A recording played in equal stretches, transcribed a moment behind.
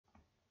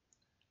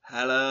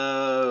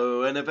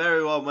Hello and a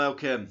very warm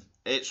welcome.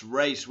 It's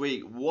race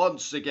week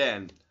once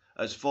again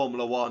as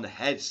Formula One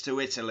heads to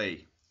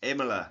Italy,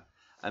 Imola,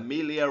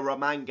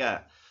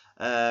 Emilia-Romagna.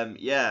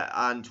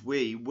 And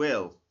we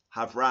will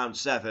have round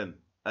 7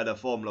 at a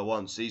Formula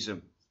One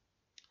season.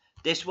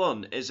 This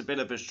one is a bit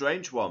of a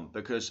strange one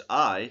because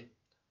I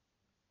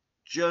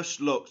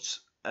just looked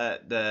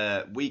at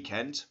the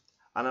weekend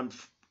and I'm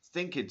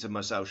thinking to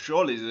myself,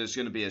 surely there's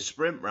going to be a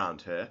sprint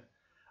round here,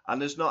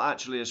 and there's not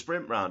actually a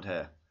sprint round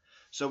here.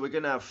 So we're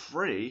going to have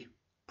 3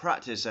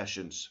 practice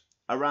sessions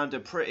around a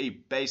pretty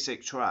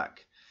basic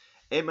track.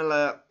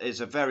 Imola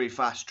is a very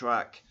fast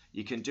track.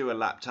 You can do a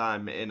lap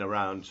time in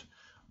around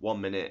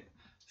 1 minute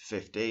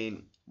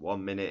 15,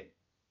 1 minute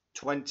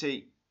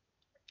 20,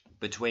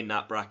 between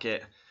that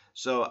bracket.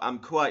 So I'm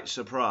quite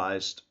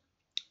surprised.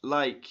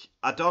 I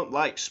don't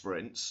like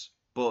sprints,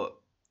 but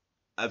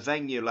a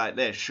venue like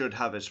this should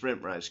have a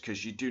sprint race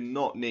because you do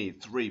not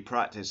need 3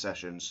 practice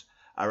sessions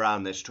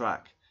around this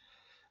track.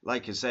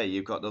 Like I say,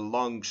 you've got the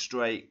long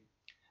straight,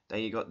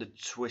 then you got the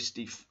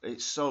twisty,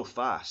 it's so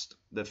fast,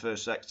 the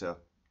first sector.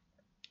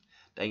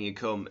 Then you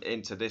come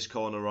into this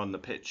corner on the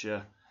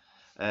picture.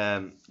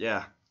 Imola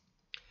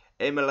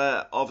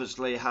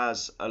obviously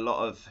has a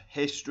lot of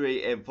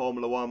history in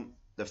Formula One.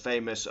 The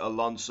famous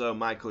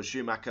Alonso-Michael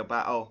Schumacher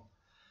battle.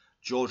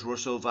 George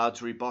Russell,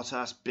 Valtteri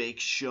Bottas, big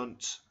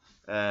shunt.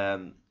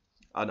 And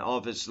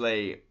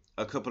obviously,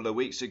 a couple of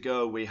weeks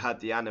ago, we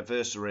had the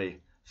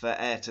anniversary for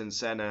Ayrton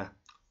Senna,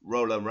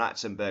 Roland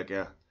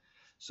Ratzenberger,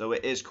 so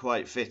it is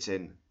quite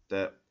fitting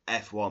that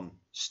F1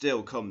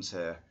 still comes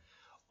here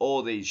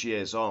all these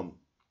years on.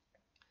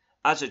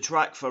 As a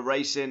track for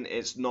racing,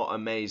 it's not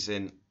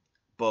amazing,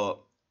 but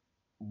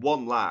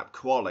 1 lap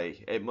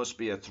quali, it must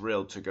be a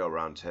thrill to go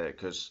around here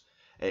because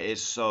it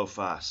is so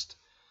fast.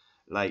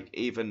 Like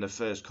even the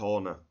first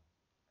corner,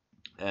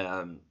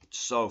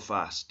 so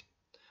fast,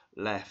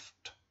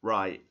 left,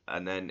 right,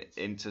 and then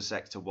into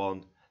sector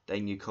 1.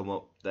 Then you come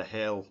up the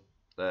hill.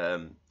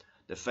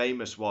 The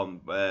famous one,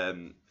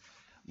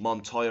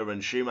 Montoya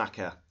and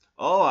Schumacher.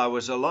 Oh, I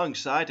was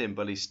alongside him,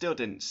 but he still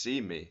didn't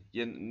see me.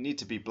 You need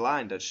to be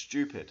blind, that's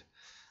stupid.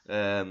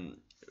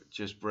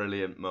 Just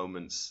brilliant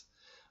moments.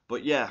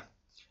 But yeah,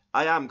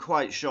 I am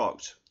quite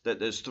shocked that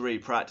there's 3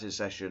 practice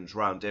sessions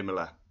round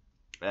Imola.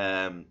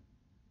 I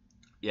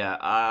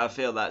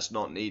feel that's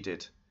not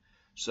needed.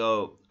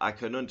 So I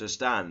can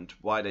understand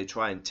why they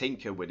try and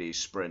tinker with these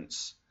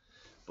sprints.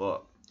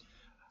 But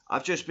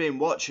I've just been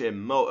watching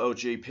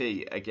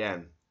MotoGP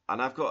again,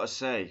 and I've got to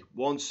say,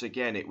 once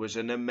again, it was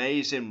an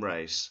amazing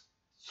race.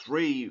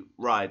 3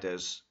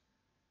 riders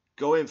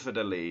going for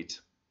the lead,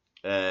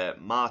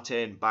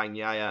 Martin,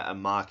 Bagnaia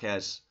and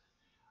Marquez,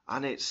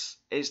 and it's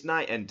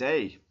night and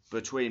day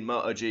between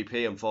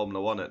MotoGP and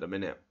Formula One at the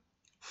minute.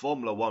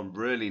 Formula One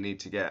really need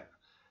to get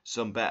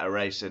some better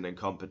racing and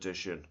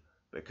competition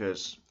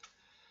because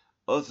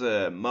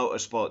other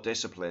motorsport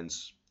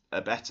disciplines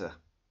are better.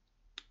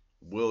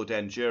 World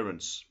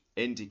Endurance,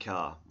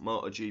 IndyCar,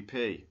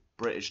 MotoGP,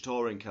 British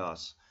touring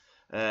cars.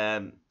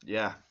 And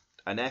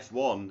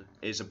F1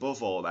 is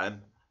above all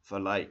them for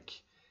like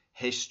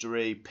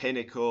history,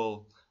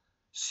 pinnacle,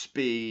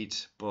 speed,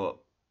 but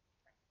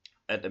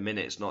at the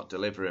minute it's not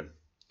delivering.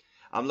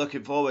 I'm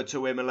looking forward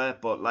to Imola,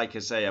 but like I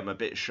say, I'm a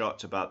bit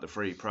shocked about the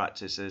 3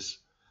 practices,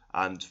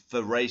 and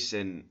for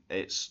racing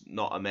it's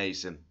not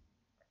amazing.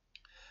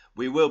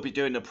 We will be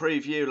doing a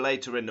preview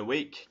later in the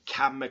week.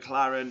 Can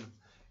McLaren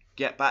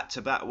get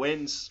back-to-back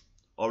wins,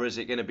 or is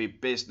it going to be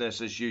business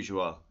as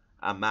usual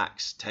and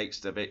Max takes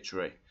the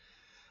victory?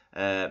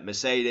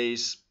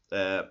 Mercedes,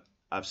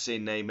 I've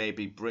seen they may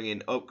be bringing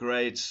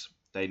upgrades.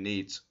 They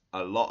need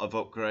a lot of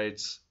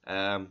upgrades.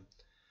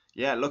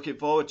 Looking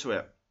forward to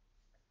it.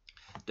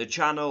 The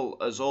channel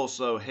has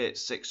also hit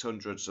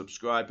 600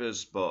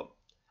 subscribers, but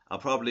I'll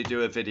probably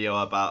do a video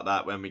about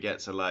that when we get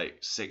to like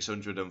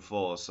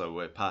 604, so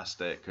we're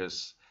past it,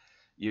 because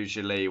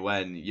usually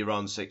when you're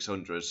on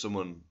 600,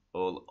 someone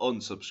will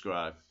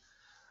unsubscribe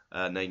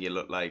and then you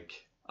look like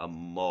a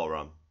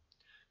moron.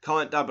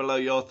 Comment down below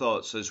your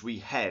thoughts as we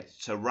head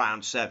to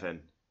round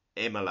 7,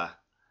 Imola.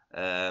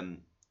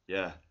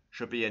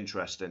 Should be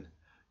interesting.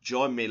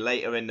 Join me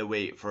later in the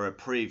week for a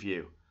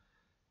preview,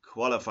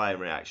 qualifying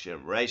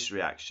reaction, race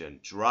reaction,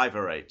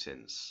 driver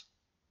ratings.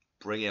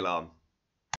 Bring it on.